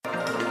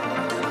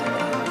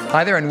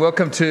Hi there and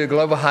welcome to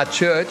Global Heart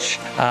Church.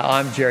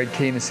 I'm Gerard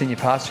Keehan, the Senior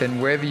Pastor,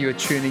 and wherever you are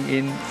tuning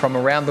in from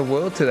around the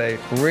world today,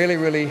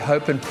 really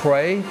hope and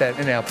pray that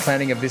in our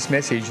planning of this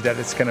message that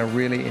it's going to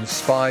really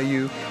inspire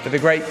you for the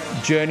great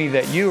journey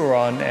that you are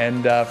on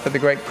and for the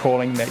great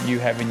calling that you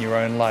have in your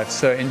own life.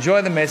 So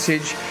enjoy the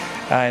message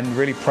and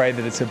really pray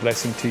that it's a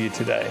blessing to you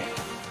today.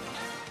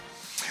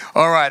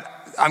 All right,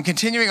 I'm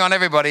continuing on,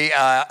 everybody.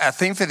 Our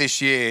theme for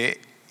this year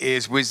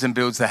is Wisdom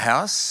Builds the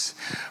House,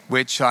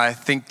 which I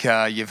think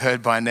you've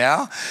heard by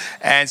now.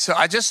 And so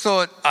I just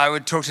thought I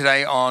would talk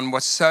today on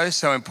what's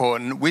so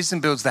important.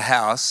 Wisdom builds the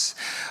house,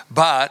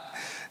 but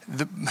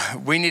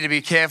we need to be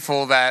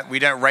careful that we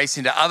don't race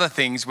into other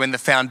things when the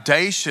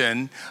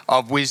foundation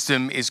of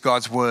wisdom is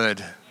God's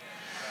word.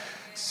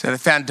 So the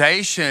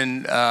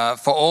foundation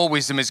for all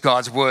wisdom is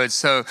God's word.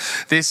 So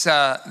this,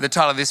 the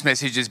title of this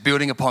message is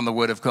Building Upon the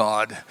Word of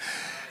God.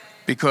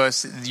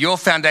 Because your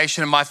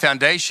foundation and my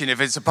foundation, if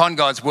it's upon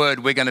God's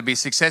word, we're going to be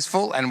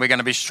successful and we're going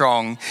to be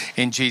strong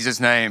in Jesus'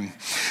 name.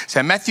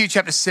 So Matthew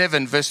chapter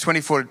 7, verse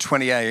 24 to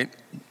 28,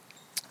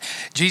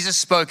 Jesus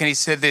spoke and he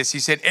said this. He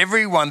said,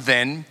 "Everyone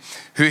then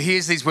who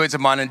hears these words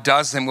of mine and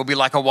does them will be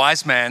like a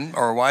wise man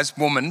or a wise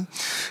woman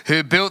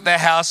who built their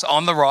house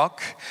on the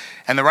rock.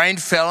 And the rain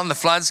fell and the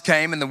floods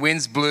came and the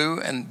winds blew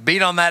and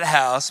beat on that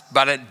house,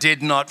 but it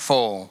did not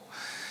fall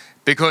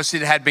because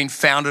it had been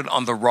founded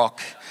on the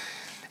rock.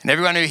 And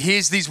everyone who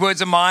hears these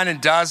words of mine and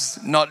does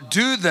not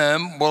do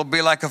them will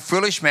be like a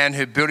foolish man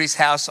who built his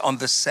house on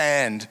the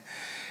sand.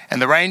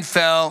 And the rain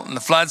fell and the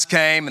floods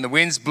came and the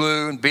winds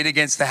blew and beat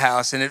against the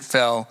house and it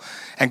fell,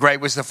 and great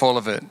was the fall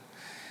of it.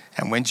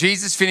 And when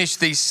Jesus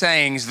finished these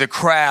sayings, the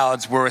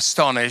crowds were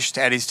astonished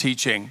at his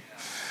teaching."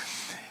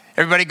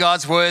 Everybody,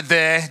 God's word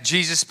there,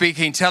 Jesus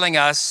speaking, telling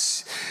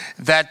us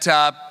that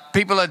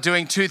people are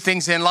doing two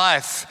things in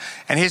life.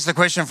 And here's the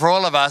question for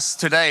all of us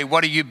today.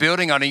 What are you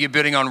building on? Are you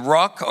building on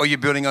rock or are you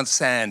building on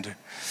sand?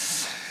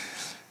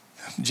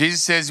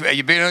 Jesus says, are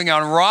you building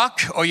on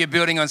rock or are you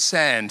building on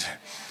sand?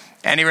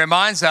 And he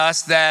reminds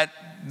us that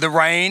the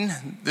rain,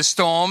 the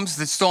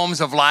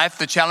storms of life,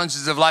 the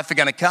challenges of life are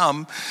going to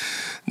come.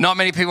 Not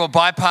many people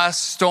bypass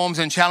storms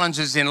and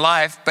challenges in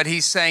life, but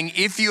he's saying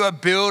if you are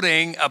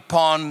building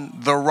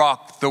upon the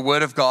rock, the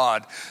word of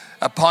God,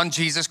 upon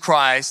Jesus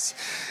Christ,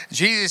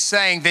 Jesus is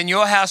saying, then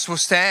your house will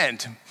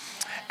stand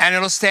and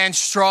it'll stand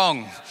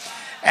strong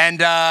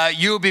and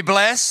you'll be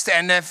blessed.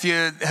 And if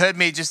you heard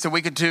me just a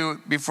week or two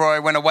before I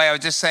went away, I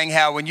was just saying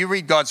how when you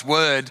read God's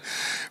word,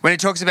 when it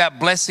talks about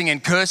blessing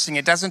and cursing,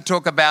 it doesn't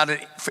talk about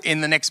it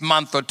in the next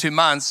month or 2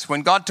 months.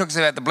 When God talks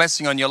about the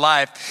blessing on your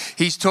life,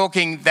 he's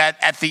talking that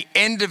at the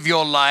end of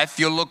your life,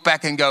 you'll look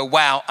back and go,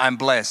 wow, I'm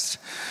blessed.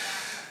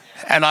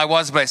 And I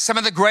was blessed. Some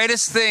of the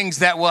greatest things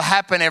that will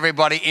happen,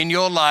 everybody, in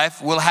your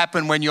life will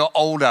happen when you're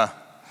older.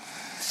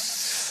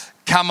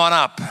 Come on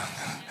up.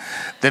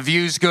 The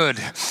view's good.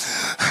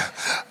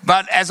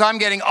 But as I'm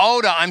getting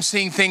older, I'm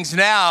seeing things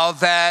now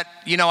that,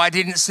 I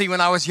didn't see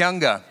when I was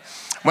younger,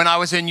 when I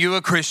was a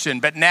newer Christian.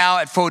 But now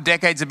at 4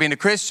 decades of being a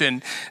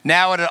Christian,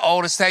 now at an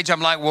older stage,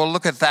 I'm like, well,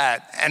 look at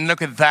that and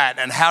look at that.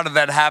 And how did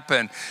that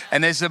happen?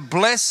 And there's a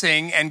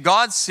blessing, and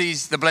God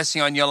sees the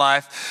blessing on your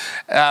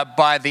life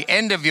by the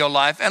end of your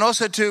life. And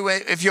also too,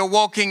 if you're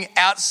walking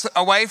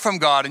away from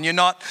God and you're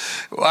not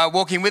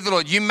walking with the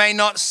Lord, you may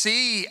not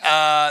see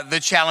the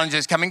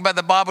challenges coming, but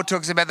the Bible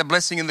talks about the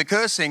blessing and the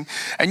cursing.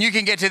 And you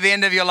can get to the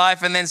end of your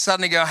life and then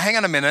suddenly go, hang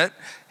on a minute.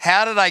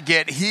 How did I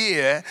get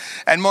here?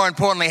 And more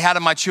importantly, how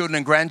did my children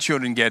and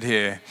grandchildren get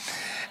here?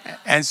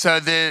 And so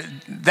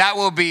that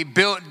will be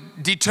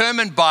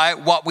determined by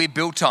what we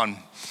built on.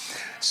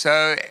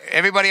 So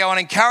everybody, I want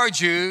to encourage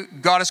you,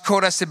 God has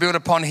called us to build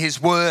upon his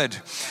word.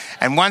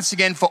 And once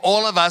again, for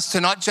all of us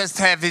to not just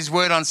have his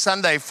word on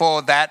Sunday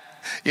for that,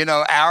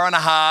 hour and a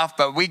half,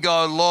 but we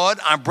go, Lord,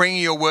 I'm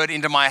bringing your word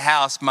into my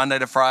house Monday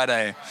to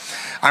Friday.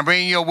 I'm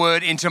bringing your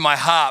word into my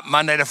heart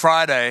Monday to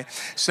Friday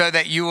so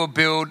that you will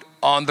build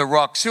on the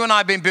rock. Sue and I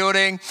have been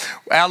building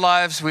our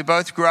lives. We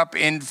both grew up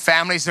in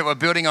families that were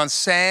building on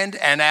sand,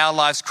 and our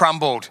lives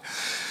crumbled.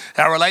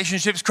 Our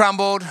relationships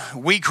crumbled,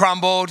 we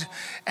crumbled,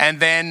 and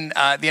then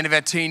at the end of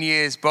our teen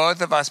years,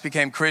 both of us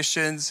became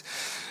Christians.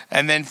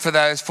 And then for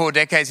those 4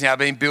 decades now, I've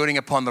been building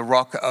upon the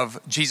rock of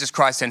Jesus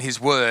Christ and his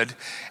word.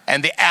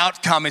 And the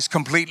outcome is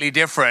completely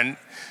different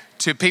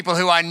to people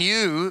who I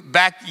knew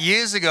back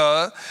years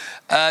ago.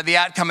 The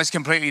outcome is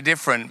completely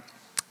different.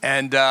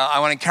 And I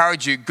want to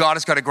encourage you, God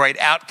has got a great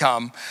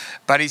outcome,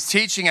 but he's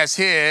teaching us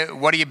here,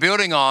 what are you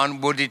building on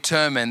will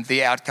determine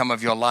the outcome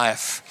of your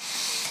life.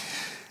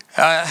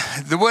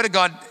 The word of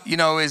God,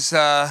 is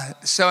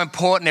so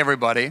important,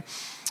 everybody.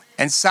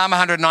 And Psalm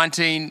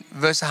 119,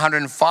 verse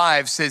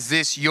 105 says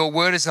this, your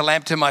word is a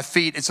lamp to my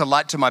feet, it's a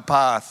light to my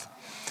path.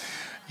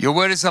 Your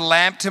word is a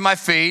lamp to my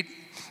feet,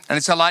 and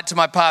it's a light to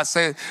my path.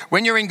 So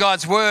when you're in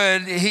God's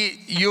word,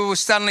 you will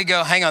suddenly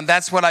go, hang on,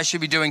 that's what I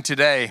should be doing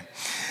today.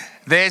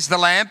 There's the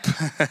lamp.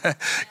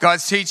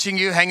 God's teaching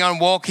you, hang on,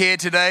 walk here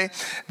today.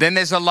 Then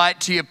there's a light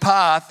to your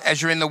path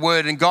as you're in the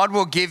Word. And God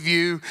will give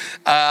you,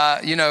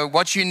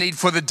 what you need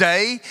for the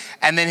day.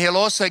 And then He'll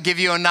also give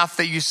you enough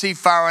that you see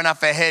far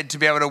enough ahead to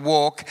be able to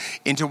walk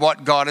into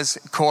what God is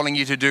calling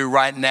you to do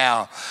right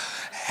now.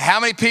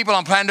 How many people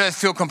on planet Earth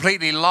feel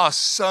completely lost?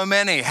 So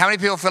many. How many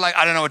people feel like,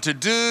 I don't know what to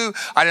do.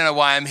 I don't know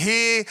why I'm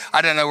here.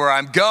 I don't know where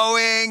I'm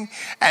going.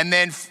 And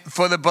then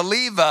for the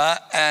believer,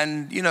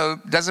 and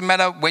doesn't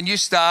matter when you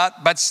start,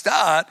 but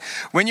start.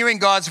 When you're in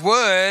God's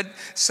Word,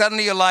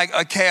 suddenly you're like,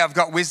 okay, I've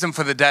got wisdom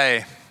for the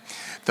day.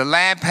 The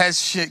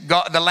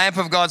lamp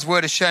of God's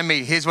Word has shown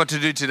me, here's what to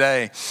do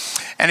today.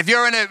 And if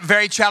you're in a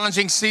very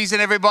challenging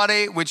season,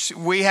 everybody, which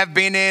we have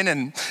been in,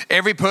 and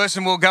every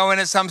person will go in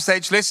at some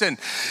stage, listen,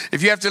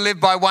 if you have to live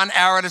by 1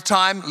 hour at a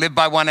time, live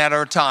by 1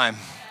 hour at a time.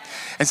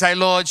 And say,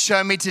 Lord,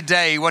 show me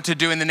today what to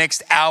do in the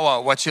next hour.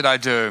 What should I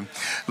do?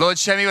 Lord,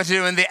 show me what to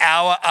do in the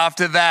hour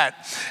after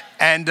that.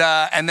 And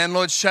then,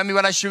 Lord, show me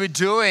what I should be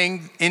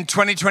doing in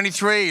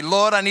 2023.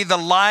 Lord, I need the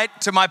light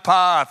to my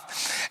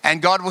path.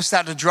 And God will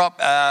start to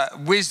drop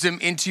wisdom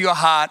into your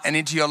heart and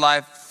into your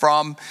life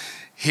from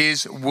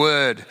His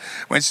Word.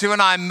 When Sue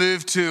and I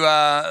moved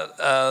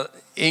to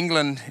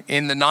England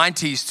in the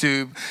 90s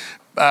to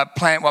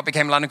plant what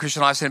became London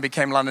Christian Life Centre,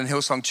 became London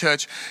Hillsong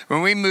Church,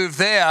 when we moved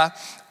there,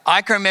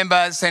 I can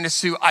remember saying to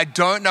Sue, I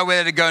don't know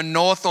whether to go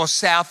north or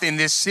south in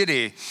this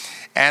city.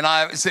 And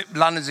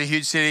London's a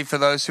huge city for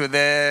those who are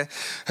there.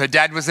 Her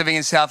dad was living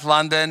in South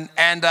London.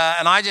 And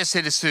I just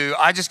said to Sue,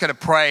 I just got to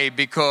pray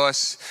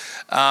because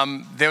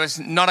there was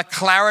not a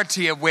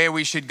clarity of where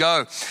we should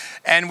go.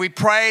 And we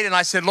prayed and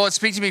I said, Lord,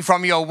 speak to me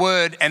from your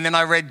word. And then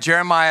I read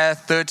Jeremiah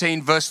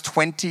 13, verse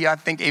 20. I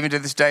think even to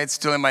this day, it's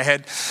still in my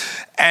head.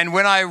 And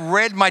when I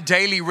read my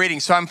daily reading,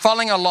 so I'm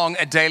following along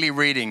a daily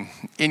reading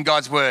in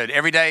God's word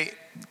every day.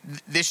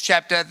 This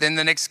chapter, then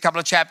the next couple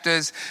of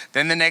chapters,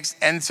 then the next.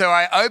 And so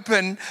I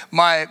open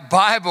my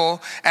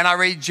Bible and I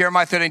read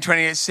Jeremiah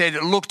 13:20. It said,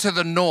 look to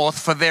the north,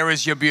 for there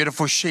is your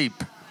beautiful sheep.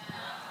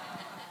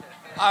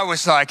 I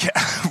was like,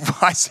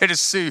 I said to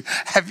Sue,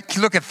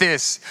 look at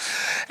this.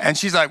 And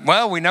she's like,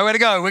 well, we know where to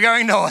go. We're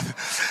going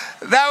north.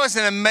 That was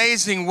an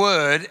amazing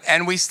word.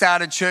 And we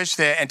started church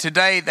there. And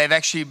today they've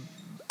actually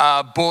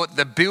bought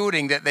the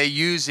building that they're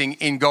using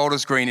in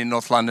Golders Green in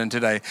North London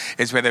today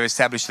is where they've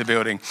established the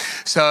building.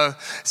 So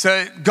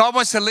God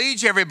wants to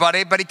lead you,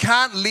 everybody, but He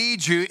can't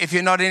lead you if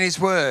you're not in His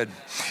Word.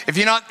 If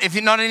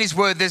you're not in His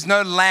Word, there's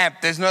no lamp,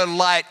 there's no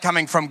light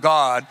coming from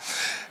God.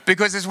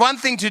 Because there's one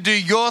thing to do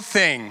your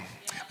thing.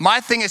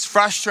 My thing is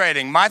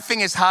frustrating. My thing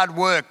is hard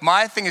work.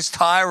 My thing is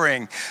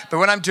tiring. But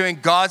when I'm doing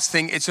God's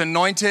thing, it's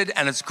anointed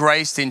and it's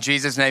graced in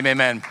Jesus' name.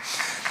 Amen.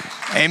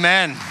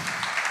 Amen.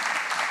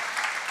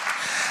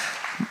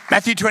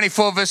 Matthew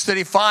 24, verse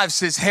 35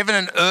 says, heaven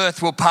and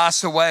earth will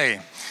pass away.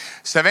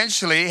 So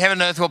eventually,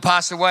 heaven and earth will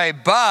pass away,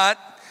 but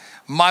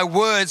my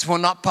words will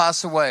not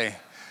pass away.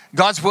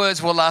 God's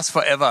words will last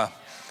forever.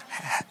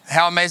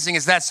 How amazing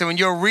is that? So when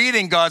you're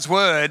reading God's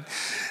word,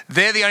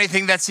 they're the only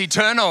thing that's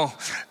eternal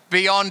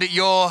beyond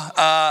your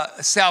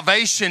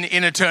salvation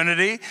in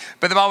eternity.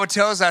 But the Bible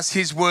tells us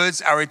His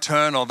words are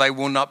eternal. They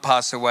will not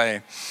pass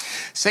away.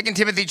 2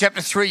 Timothy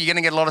chapter 3, you're going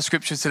to get a lot of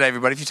scriptures today,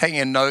 everybody. If you're taking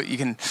a note, you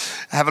can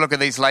have a look at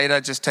these later.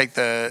 Just take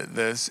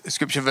the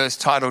scripture verse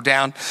title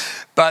down.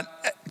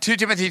 But 2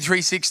 Timothy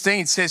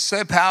 3:16 says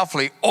so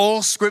powerfully,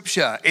 all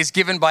scripture is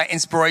given by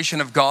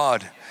inspiration of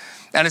God.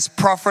 And it's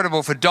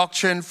profitable for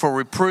doctrine, for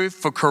reproof,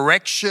 for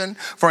correction,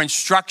 for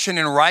instruction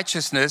in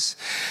righteousness,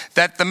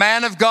 that the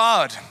man of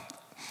God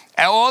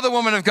or the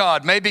woman of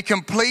God may be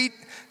complete,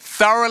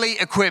 thoroughly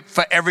equipped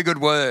for every good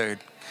word.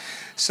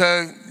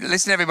 So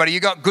listen, everybody, you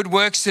got good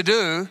works to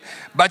do,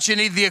 but you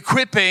need the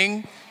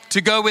equipping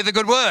to go with the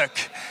good work.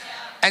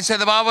 And so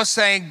the Bible is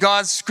saying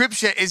God's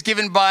scripture is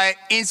given by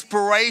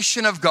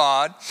inspiration of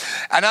God.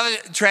 Another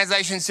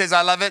translation says,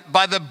 I love it,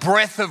 by the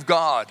breath of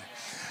God.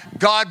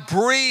 God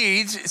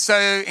breathed,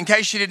 so in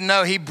case you didn't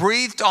know, He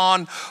breathed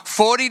on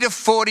 40 to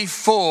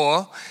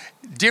 44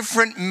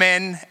 different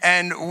men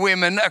and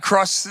women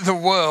across the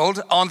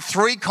world on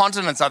 3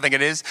 continents, I think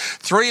it is,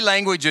 3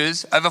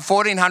 languages over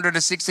 1,400 to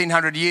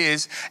 1,600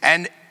 years,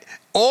 and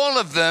all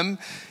of them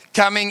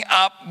coming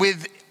up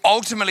with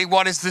ultimately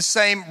what is the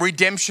same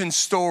redemption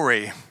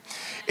story.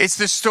 It's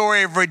the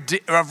story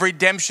of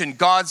redemption,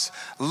 God's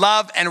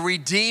love and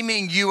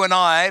redeeming you and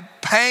I,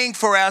 paying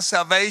for our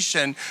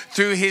salvation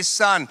through His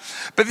Son.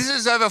 But this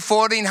is over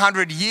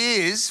 1,400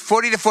 years,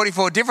 40 to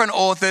 44 different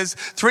authors,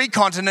 3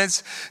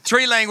 continents,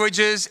 3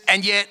 languages,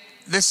 and yet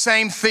the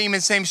same theme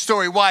and same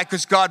story. Why?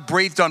 Because God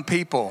breathed on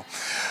people.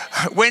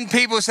 When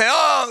people say,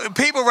 oh,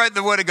 people wrote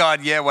the Word of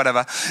God. Yeah,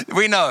 whatever.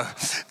 We know.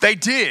 They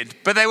did,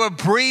 but they were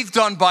breathed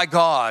on by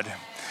God.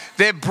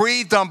 They're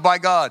breathed on by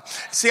God.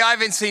 See, I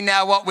even see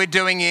now what we're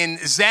doing in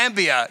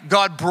Zambia.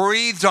 God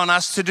breathed on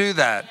us to do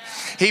that.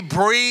 He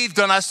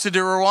breathed on us to do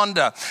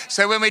Rwanda.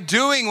 So when we're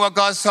doing what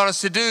God's taught us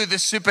to do, the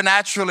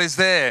supernatural is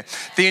there.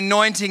 The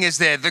anointing is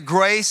there. The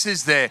grace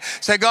is there.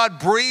 So God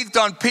breathed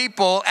on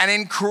people, and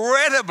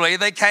incredibly,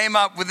 they came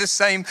up with the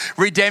same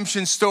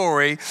redemption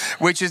story,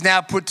 which is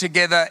now put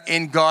together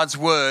in God's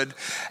word.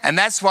 And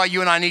that's why you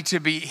and I need to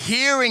be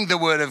hearing the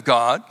word of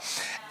God.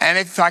 And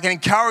if I can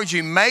encourage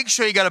you, make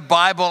sure you got a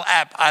Bible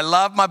app. I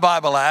love my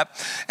Bible app,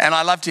 and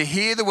I love to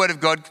hear the word of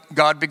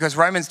God because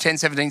Romans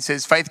 10:17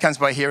 says, faith comes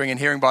by hearing, and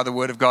hearing by the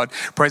word of God,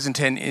 present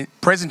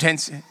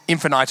tense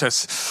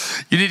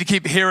infinitus. You need to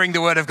keep hearing the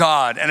word of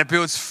God, and it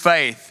builds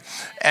faith.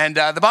 And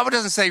the Bible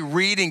doesn't say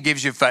reading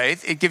gives you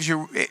faith. It gives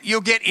you,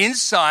 you'll get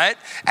insight,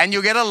 and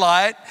you'll get a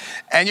light,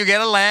 and you'll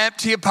get a lamp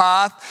to your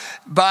path.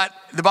 But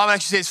the Bible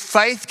actually says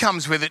faith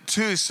comes with it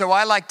too. So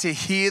I like to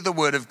hear the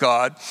word of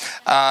God.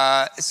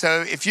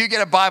 So if you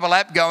get a Bible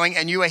app going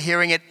and you are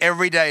hearing it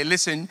every day,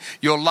 listen,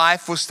 your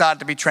life will start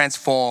to be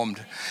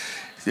transformed.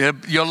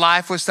 Your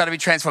life will start to be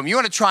transformed. You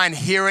want to try and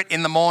hear it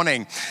in the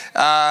morning.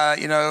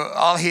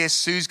 I'll hear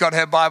Sue's got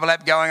her Bible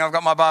app going. I've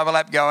got my Bible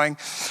app going.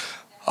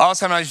 I'll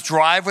sometimes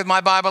drive with my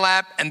Bible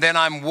app, and then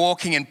I'm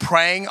walking and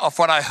praying off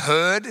what I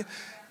heard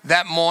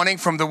that morning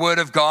from the word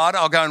of God.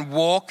 I'll go and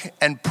walk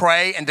and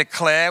pray and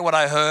declare what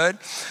I heard.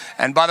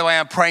 And by the way,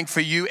 I'm praying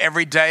for you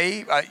every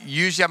day.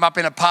 Usually I'm up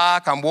in a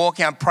park, I'm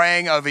walking, I'm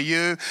praying over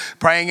you,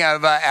 praying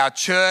over our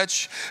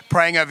church,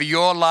 praying over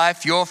your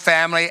life, your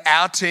family,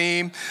 our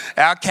team,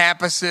 our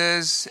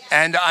campuses.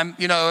 And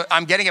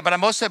I'm getting it, but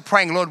I'm also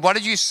praying, Lord, what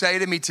did you say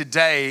to me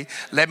today?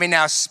 Let me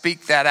now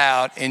speak that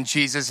out in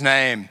Jesus'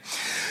 name.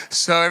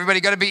 So everybody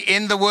got to be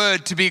in the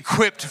word to be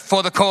equipped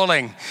for the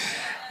calling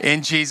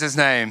in Jesus'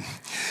 name.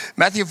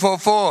 Matthew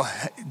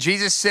 4:4,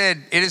 Jesus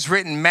said, it is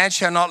written, man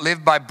shall not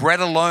live by bread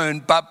alone,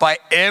 but by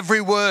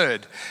every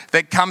word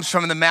that comes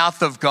from the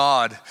mouth of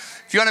God.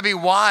 If you want to be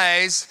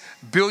wise,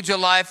 build your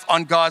life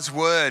on God's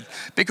word,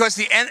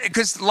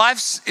 because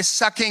life is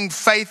sucking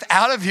faith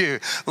out of you.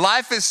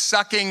 Life is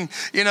sucking,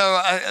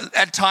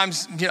 at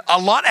times, a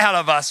lot out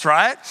of us,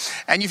 right?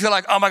 And you feel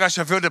like, oh my gosh,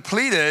 I feel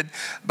depleted.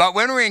 But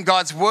when we're in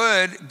God's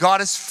word,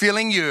 God is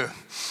filling you.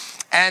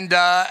 And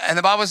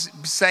the Bible's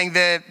saying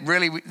that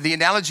really the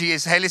analogy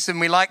is, hey, listen,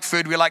 we like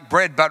food, we like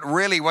bread, but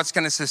really what's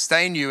going to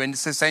sustain you and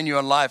sustain you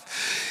in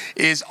life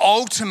is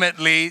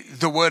ultimately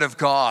the word of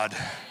God.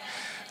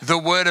 The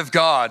word of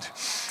God.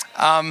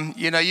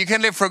 You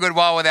can live for a good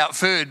while without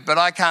food, but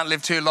I can't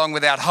live too long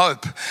without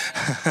hope.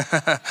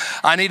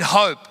 I need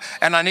hope,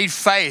 and I need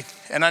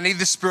faith, and I need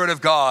the Spirit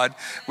of God,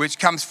 which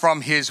comes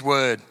from his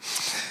word.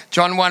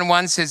 John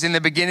 1:1 says, in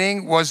the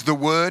beginning was the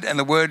Word, and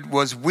the Word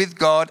was with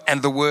God,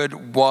 and the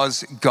Word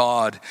was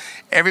God.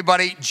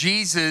 Everybody,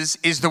 Jesus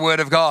is the Word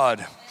of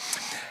God.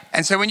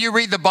 And so when you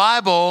read the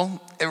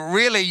Bible,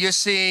 really you're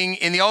seeing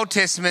in the Old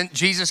Testament,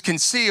 Jesus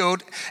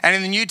concealed, and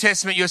in the New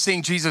Testament, you're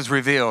seeing Jesus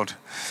revealed.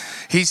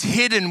 He's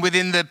hidden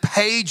within the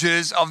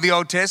pages of the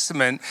Old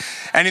Testament,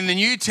 and in the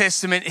New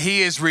Testament,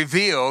 he is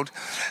revealed.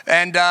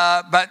 And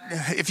but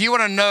if you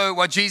want to know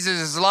what Jesus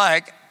is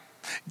like,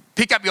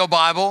 pick up your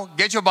Bible,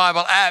 get your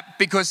Bible app,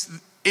 because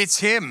it's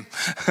him.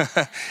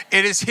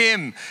 It is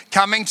him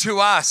coming to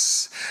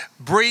us,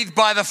 breathed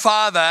by the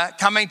Father,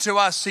 coming to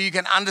us so you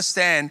can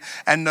understand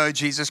and know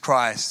Jesus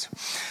Christ.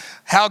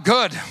 How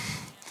good.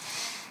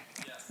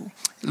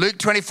 Luke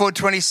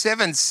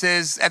 24:27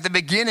 says, at the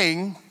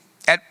beginning,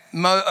 at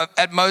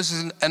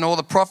Moses and all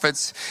the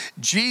prophets,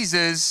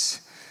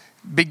 Jesus,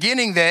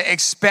 beginning there,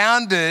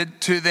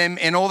 expounded to them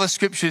in all the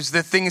scriptures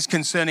the things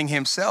concerning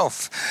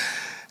himself.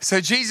 So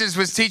Jesus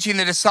was teaching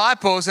the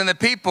disciples and the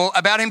people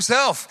about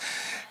himself.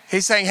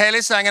 He's saying, hey,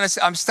 listen,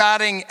 I'm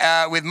starting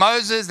with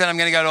Moses, then I'm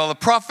going to go to all the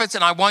prophets,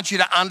 and I want you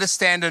to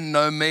understand and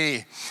know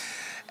me.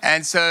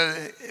 And so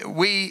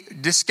we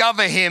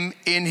discover him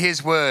in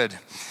his word.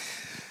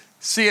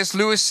 C.S.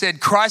 Lewis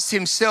said, Christ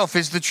himself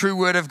is the true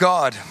word of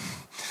God.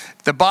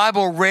 The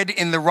Bible read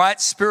in the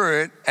right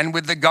spirit and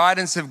with the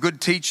guidance of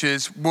good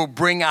teachers will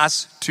bring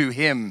us to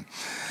him.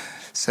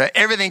 So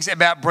everything's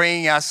about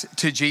bringing us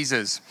to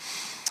Jesus.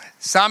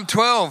 Psalm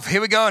 12, here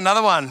we go,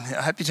 another one.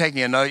 I hope you're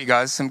taking a note, you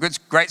guys. Some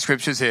great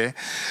scriptures here.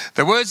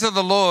 The words of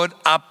the Lord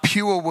are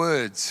pure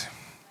words.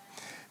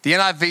 The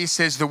NIV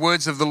says the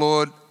words of the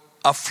Lord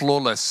are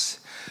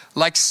flawless.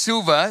 Like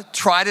silver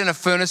tried in a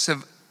furnace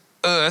of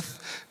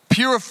earth,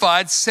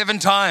 purified 7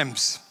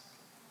 times.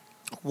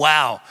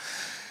 Wow.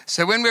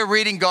 So when we're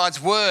reading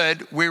God's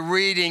word, we're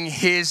reading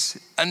his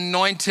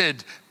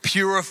anointed,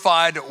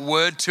 purified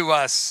word to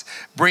us,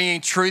 bringing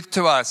truth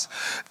to us.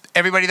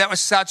 Everybody, that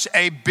was such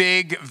a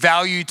big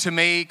value to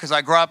me because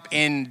I grew up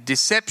in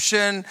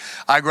deception.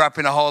 I grew up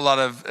in a whole lot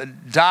of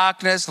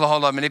darkness, a whole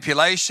lot of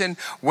manipulation.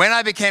 When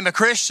I became a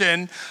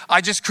Christian,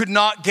 I just could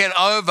not get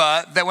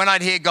over that when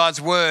I'd hear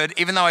God's word,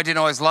 even though I didn't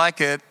always like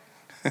it.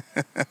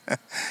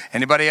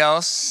 Anybody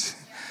else?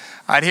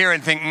 I'd hear it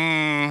and think,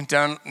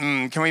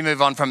 can we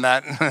move on from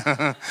that?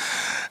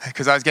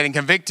 Because I was getting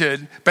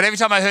convicted. But every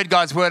time I heard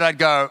God's word, I'd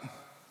go,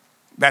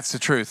 that's the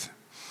truth.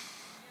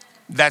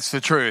 that's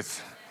the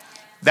truth.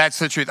 That's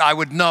the truth. I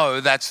would know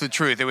that's the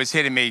truth. It was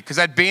hitting me because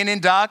I'd been in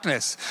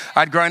darkness.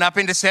 I'd grown up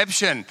in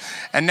deception.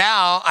 And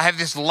now I have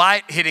this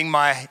light hitting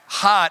my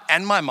heart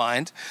and my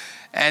mind.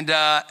 And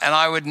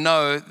I would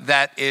know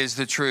that is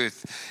the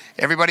truth.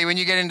 Everybody, when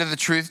you get into the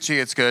truth, gee,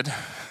 it's good.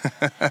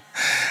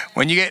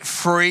 When you get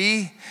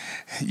free,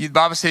 the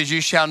Bible says you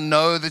shall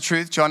know the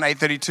truth, John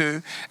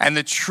 8:32, and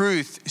the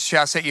truth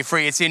shall set you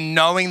free. It's in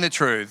knowing the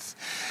truth.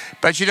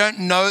 But you don't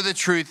know the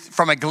truth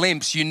from a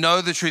glimpse. You know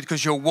the truth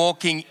because you're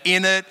walking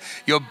in it,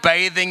 you're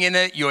bathing in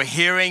it, you're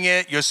hearing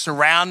it, you're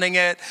surrounding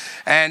it,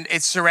 and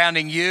it's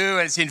surrounding you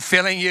and it's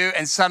infilling you.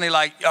 And suddenly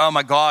like, oh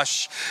my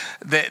gosh,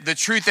 the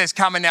truth has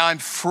come and now I'm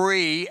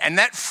free. And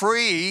that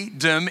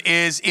freedom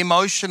is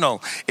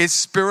emotional. It's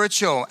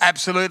spiritual,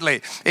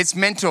 absolutely. It's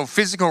mental,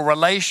 physical,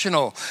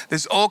 relational.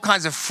 There's all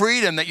kinds of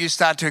freedom that you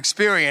start to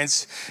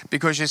experience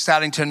because you're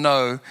starting to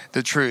know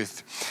the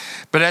truth.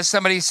 But as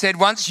somebody said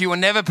once, you will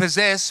never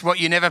possess what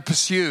you never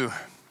pursue.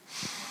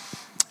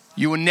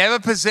 You will never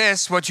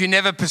possess what you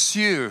never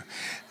pursue.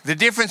 The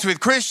difference with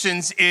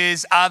Christians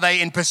is, are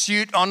they in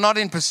pursuit or not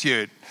in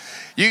pursuit?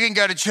 You can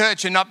go to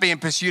church and not be in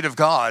pursuit of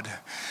God.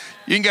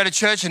 You can go to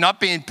church and not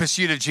be in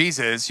pursuit of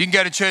Jesus. You can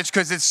go to church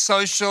because it's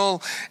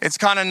social, it's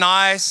kind of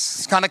nice,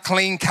 it's kind of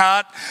clean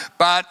cut,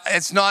 but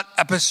it's not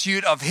a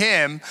pursuit of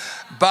Him.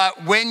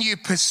 But when you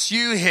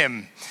pursue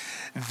Him,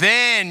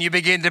 then you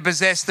begin to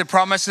possess the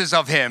promises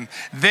of Him.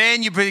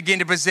 Then you begin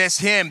to possess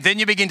Him. Then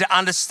you begin to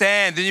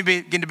understand. Then you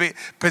begin to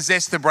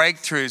possess the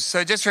breakthroughs.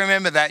 So just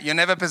remember that you'll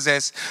never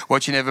possess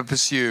what you never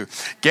pursue.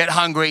 Get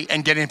hungry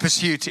and get in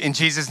pursuit in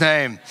Jesus'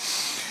 name.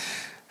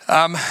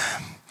 Let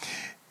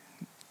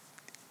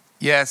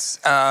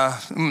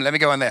me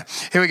go on there.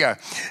 Here we go.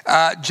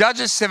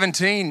 Judges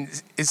 17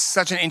 is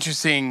such an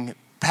interesting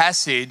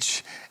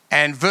passage.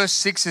 And verse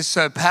 6 is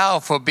so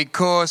powerful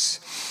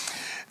because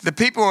the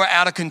people were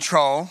out of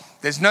control.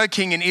 There's no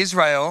king in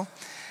Israel.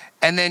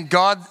 And then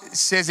God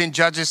says in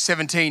Judges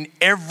 17,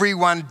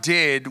 everyone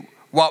did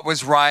what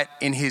was right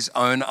in his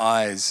own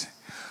eyes.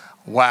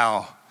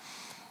 Wow.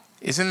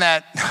 Isn't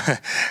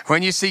that,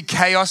 when you see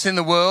chaos in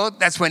the world,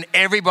 that's when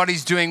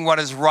everybody's doing what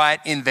is right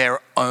in their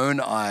own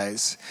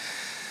eyes.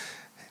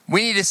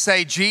 We need to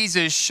say,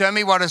 Jesus, show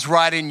me what is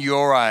right in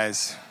your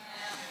eyes.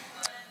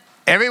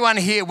 Everyone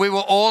here, we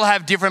will all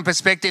have different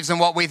perspectives on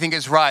what we think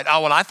is right.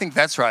 Oh, well, I think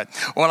that's right.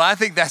 Well, I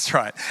think that's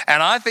right.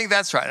 And I think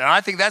that's right. And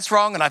I think that's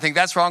wrong. And I think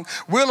that's wrong.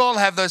 We'll all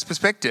have those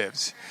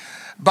perspectives.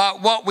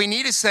 But what we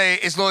need to say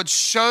is, Lord,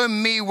 show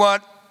me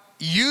what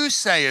you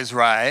say is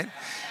right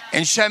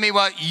and show me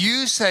what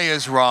you say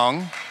is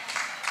wrong.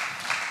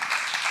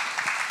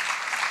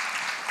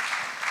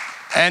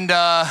 And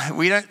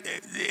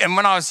And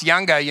when I was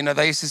younger,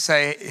 they used to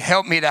say,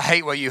 help me to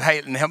hate what you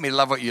hate and help me to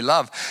love what you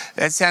love.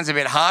 That sounds a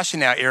bit harsh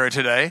in our era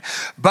today.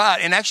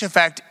 But in actual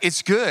fact,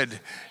 it's good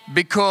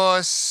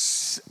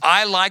because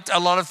I liked a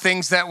lot of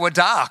things that were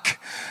dark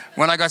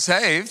when I got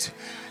saved.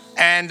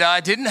 And I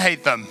didn't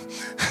hate them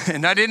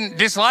and I didn't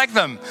dislike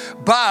them.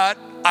 But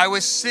I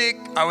was sick,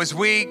 I was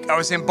weak, I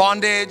was in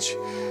bondage.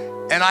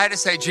 And I had to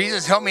say,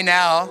 Jesus, help me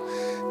now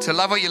to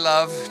love what you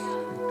love,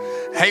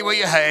 hate what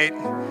you hate.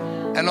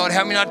 And Lord,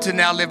 help me not to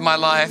now live my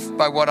life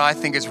by what I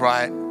think is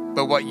right,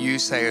 but what you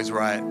say is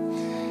right.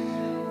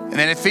 And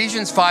then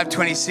Ephesians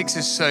 5:26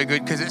 is so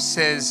good because it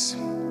says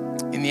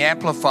in the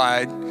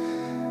Amplified,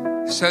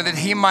 so that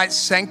he might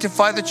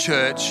sanctify the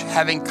church,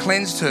 having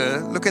cleansed her,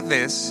 look at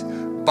this,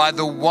 by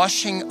the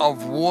washing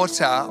of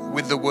water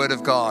with the word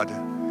of God.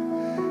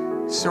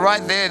 So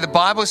right there, the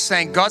Bible's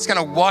saying God's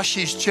going to wash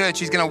his church.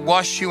 He's going to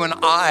wash you and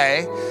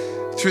I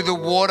through the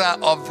water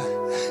of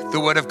the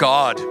word of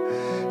God.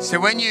 So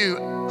when you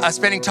are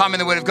spending time in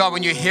the word of God,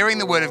 when you're hearing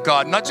the word of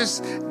God, not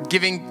just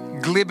giving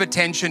glib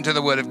attention to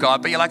the word of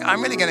God, but you're like,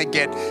 I'm really going to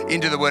get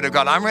into the word of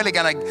God. I'm really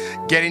going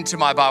to get into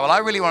my Bible. I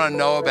really want to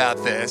know about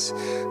this.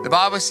 The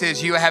Bible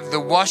says you have the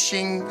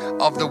washing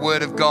of the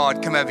word of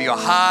God come over your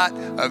heart,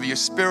 over your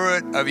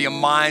spirit, over your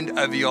mind,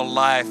 over your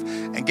life.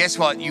 And guess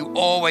what? You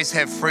always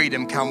have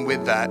freedom come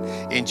with that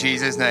in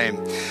Jesus'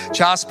 name.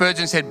 Charles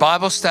Spurgeon said,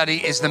 Bible study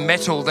is the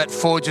metal that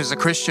forges a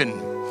Christian.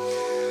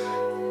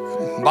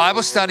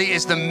 Bible study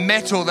is the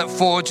metal that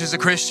forges a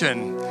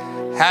Christian.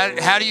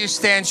 How do you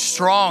stand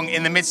strong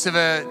in the midst of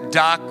a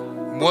dark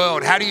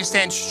world? How do you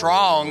stand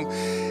strong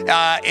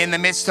in the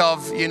midst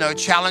of,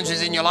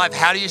 challenges in your life?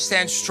 How do you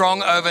stand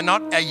strong over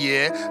not a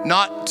year,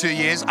 not 2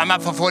 years? I'm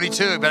up for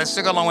 42, but I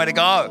still got a long way to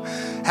go.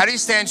 How do you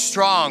stand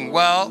strong?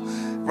 Well,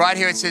 right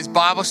here it says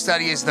Bible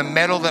study is the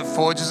metal that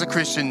forges a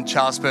Christian,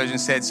 Charles Spurgeon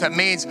said. So it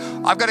means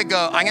I've got to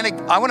go,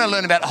 I want to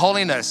learn about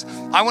holiness.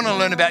 I want to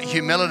learn about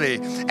humility.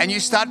 And you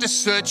start to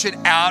search it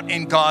out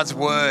in God's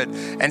word.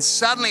 And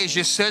suddenly as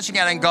you're searching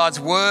out in God's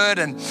word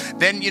and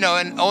then,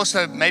 and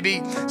also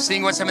maybe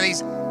seeing what some of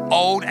these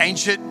old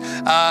ancient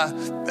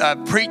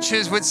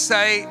preachers would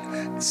say,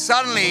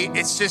 suddenly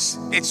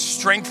it's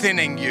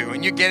strengthening you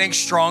and you're getting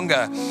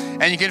stronger,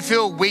 and you can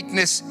feel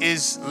weakness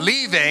is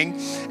leaving,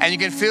 and you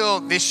can feel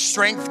this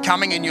strength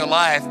coming in your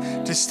life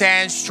to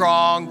stand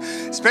strong,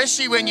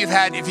 especially when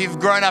if you've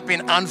grown up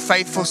in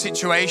unfaithful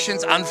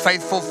situations,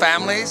 unfaithful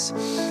families.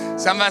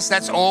 Some of us,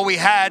 that's all we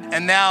had,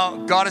 and now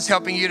God is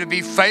helping you to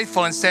be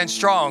faithful and stand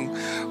strong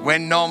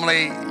when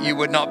normally you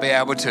would not be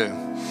able to.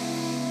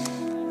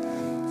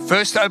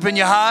 First open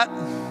your heart,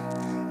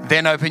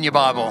 then open your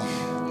Bible.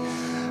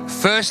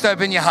 First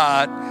open your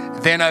heart,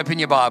 then open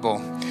your Bible.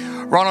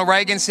 Ronald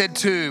Reagan said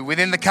too,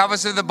 within the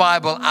covers of the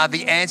Bible are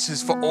the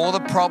answers for all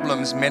the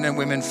problems men and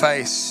women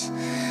face.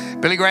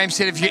 Billy Graham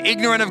said, if you're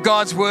ignorant of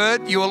God's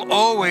word, you will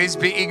always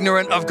be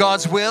ignorant of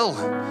God's will.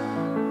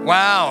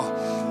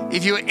 Wow.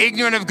 If you're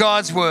ignorant of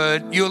God's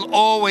word, you'll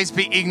always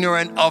be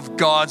ignorant of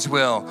God's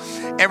will.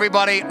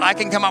 Everybody, I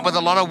can come up with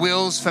a lot of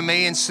wills for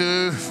me and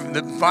Sue,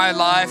 my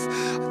life,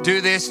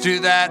 do this, do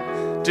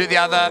that, do the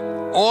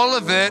other. All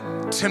of it,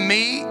 to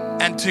me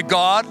and to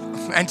God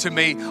and to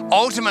me,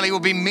 ultimately will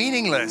be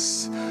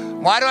meaningless.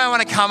 Why do I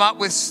want to come up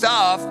with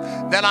stuff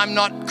that I'm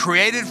not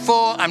created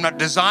for, I'm not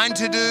designed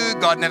to do,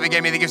 God never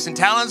gave me the gifts and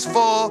talents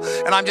for,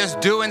 and I'm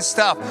just doing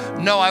stuff?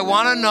 No, I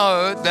want to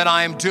know that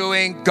I am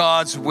doing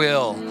God's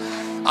will.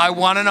 I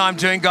want to know I'm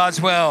doing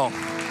God's will.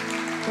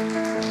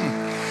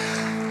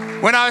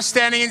 When I was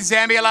standing in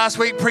Zambia last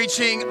week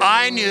preaching,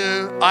 I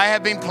knew I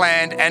had been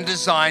planned and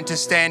designed to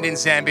stand in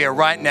Zambia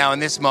right now in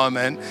this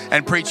moment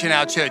and preach in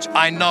our church.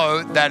 I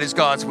know that is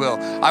God's will.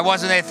 I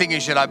wasn't there thinking,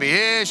 should I be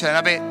here? Should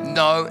I be?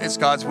 No, it's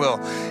God's will.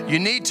 You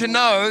need to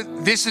know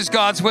this is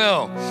God's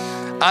will.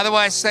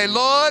 Otherwise, say,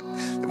 Lord,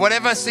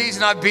 whatever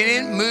season I've been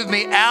in, move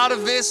me out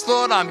of this,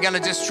 Lord. I'm going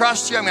to just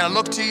trust you. I'm going to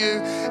look to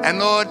you. And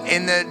Lord,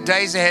 in the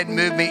days ahead,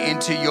 move me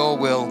into your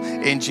will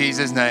in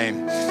Jesus'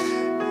 name.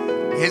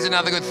 Here's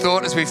another good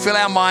thought. As we fill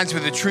our minds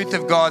with the truth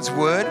of God's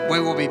word, we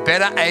will be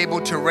better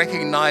able to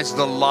recognize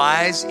the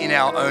lies in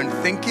our own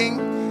thinking,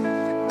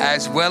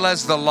 as well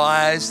as the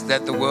lies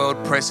that the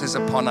world presses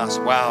upon us.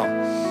 Wow.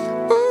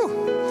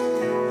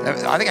 Woo.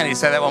 I think I need to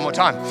say that one more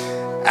time.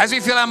 As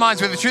we fill our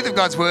minds with the truth of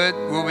God's word,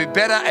 we'll be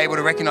better able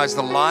to recognize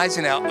the lies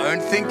in our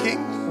own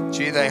thinking.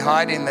 Gee, they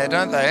hide in there,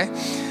 don't they?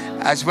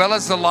 As well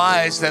as the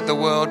lies that the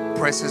world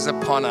presses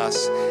upon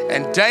us.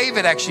 And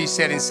David actually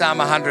said in Psalm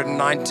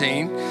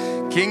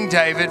 119, King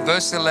David,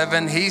 verse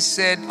 11, he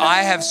said,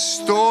 I have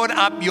stored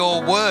up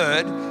your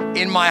word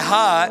in my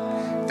heart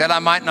that I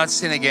might not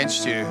sin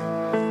against you.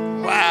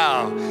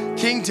 Wow.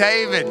 King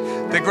David,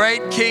 the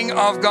great king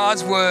of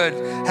God's word,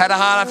 had a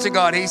heart after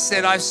God. He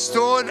said, I've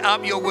stored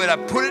up your word. I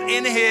put it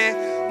in here.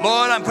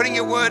 Lord, I'm putting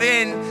your word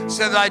in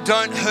so that I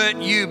don't hurt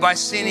you by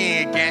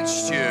sinning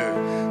against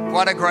you.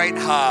 What a great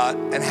heart,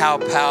 and how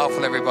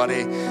powerful, everybody,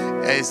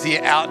 is the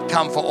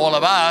outcome for all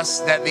of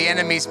us that the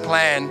enemy's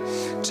plan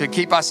to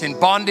keep us in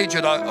bondage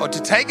or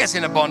to take us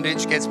into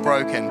bondage gets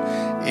broken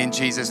in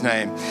Jesus'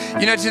 name.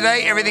 You know,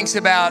 today everything's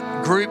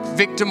about group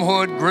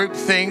victimhood, group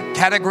think,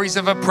 categories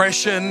of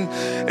oppression.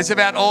 It's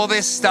about all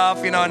this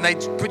stuff, you know, and they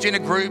put you into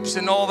groups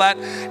and all that.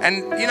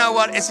 And you know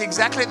what? It's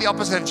exactly the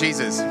opposite of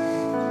Jesus.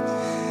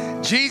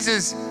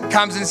 Jesus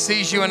comes and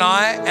sees you and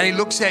I, and he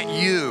looks at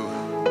you.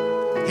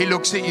 He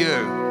looks at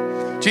you.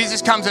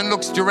 Jesus comes and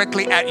looks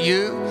directly at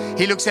you.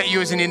 He looks at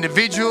you as an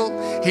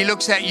individual. He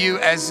looks at you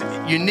as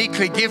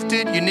uniquely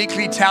gifted,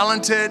 uniquely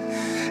talented.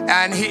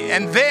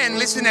 And then,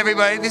 listen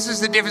everybody, this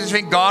is the difference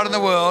between God and the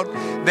world.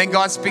 Then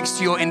God speaks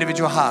to your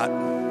individual heart.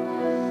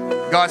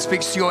 God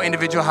speaks to your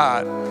individual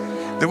heart.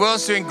 The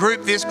world's doing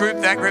group this,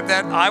 group that, group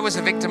that. I was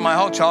a victim. My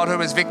whole childhood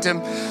was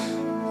victim.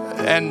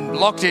 And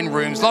locked in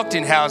rooms, locked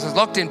in houses,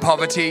 locked in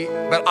poverty.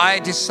 But I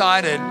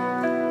decided,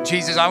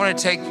 Jesus, I want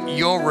to take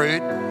your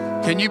route.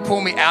 Can you pull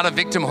me out of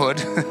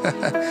victimhood?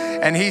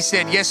 And he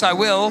said, yes, I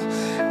will.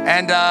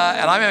 And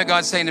I remember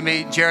God saying to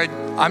me, Gerard,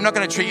 I'm not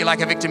going to treat you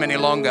like a victim any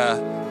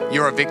longer.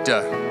 You're a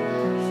victor.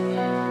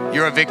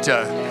 You're a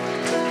victor.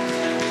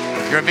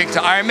 You're a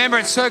victor. I remember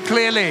it so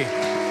clearly.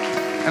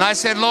 And I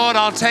said, Lord,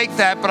 I'll take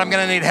that, but I'm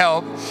going to need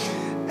help.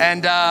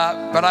 And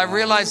but I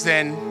realized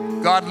then,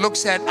 God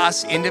looks at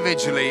us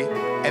individually,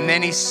 and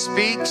then he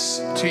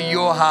speaks to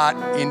your heart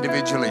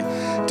individually.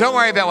 Don't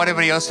worry about what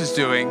everybody else is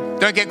doing.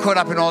 Don't get caught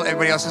up in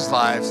everybody else's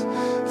lives.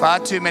 Far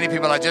too many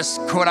people are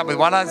just caught up with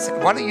what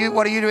are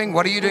you doing?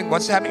 What are you doing?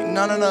 What's happening?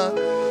 No.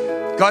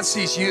 God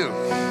sees you.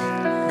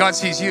 God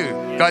sees you.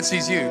 God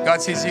sees you.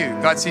 God sees you.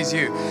 God sees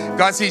you.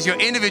 God sees your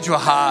individual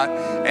heart,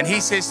 and he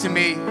says to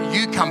me,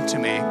 you come to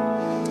me.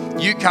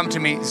 You come to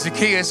me.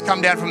 Zacchaeus,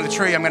 come down from the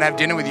tree. I'm going to have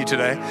dinner with you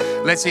today.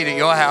 Let's eat at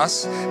your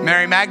house.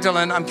 Mary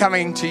Magdalene, I'm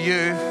coming to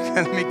you.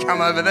 Let me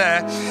come over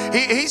there.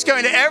 He's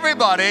going to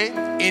everybody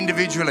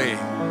individually.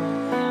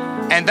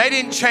 And they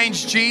didn't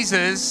change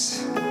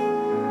Jesus.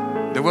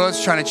 The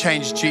world's trying to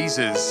change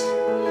Jesus.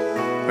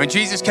 When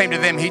Jesus came to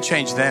them, he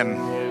changed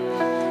them.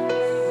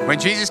 When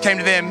Jesus came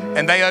to them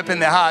and they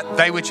opened their heart,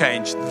 they were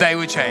changed. They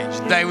were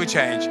changed. They were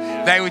changed.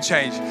 They were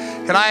changed.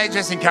 Can I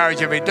just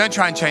encourage everybody, don't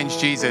try and change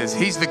Jesus.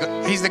 He's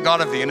the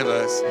God of the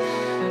universe.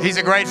 He's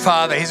a great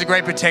father. He's a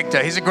great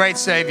protector. He's a great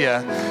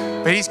savior.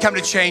 But he's come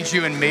to change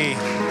you and me.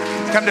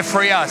 He's come to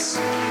free us.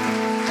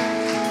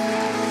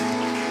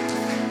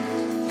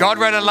 God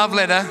wrote a love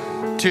letter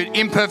to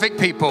imperfect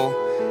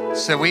people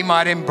so we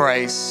might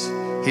embrace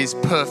his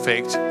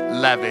perfect,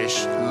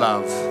 lavish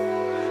love.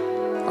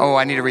 Oh,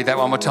 I need to read that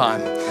one more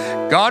time.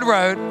 God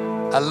wrote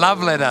a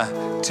love letter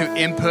to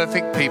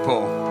imperfect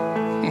people.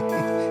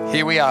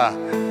 Here we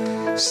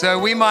are. So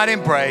we might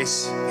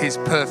embrace his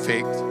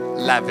perfect,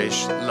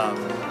 lavish love.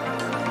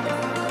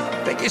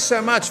 Thank you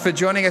so much for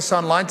joining us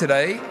online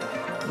today.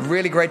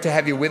 Really great to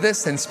have you with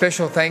us, and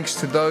special thanks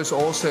to those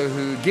also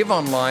who give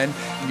online.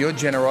 Your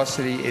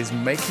generosity is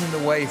making the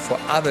way for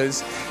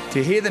others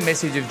to hear the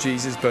message of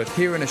Jesus both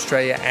here in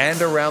Australia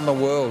and around the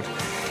world.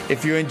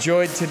 If you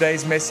enjoyed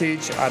today's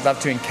message, I'd love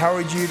to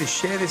encourage you to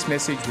share this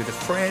message with a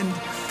friend,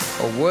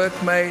 a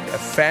workmate, a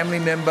family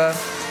member,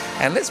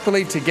 and let's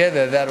believe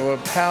together that it will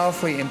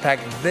powerfully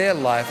impact their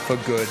life for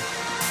good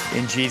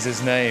in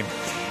Jesus' name.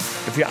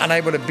 If you're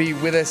unable to be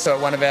with us at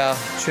one of our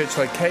church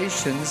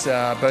locations,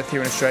 both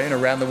here in Australia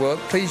and around the world,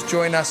 please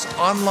join us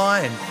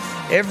online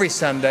every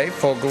Sunday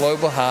for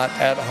Global Heart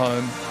at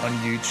Home on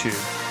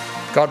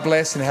YouTube. God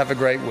bless and have a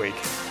great week.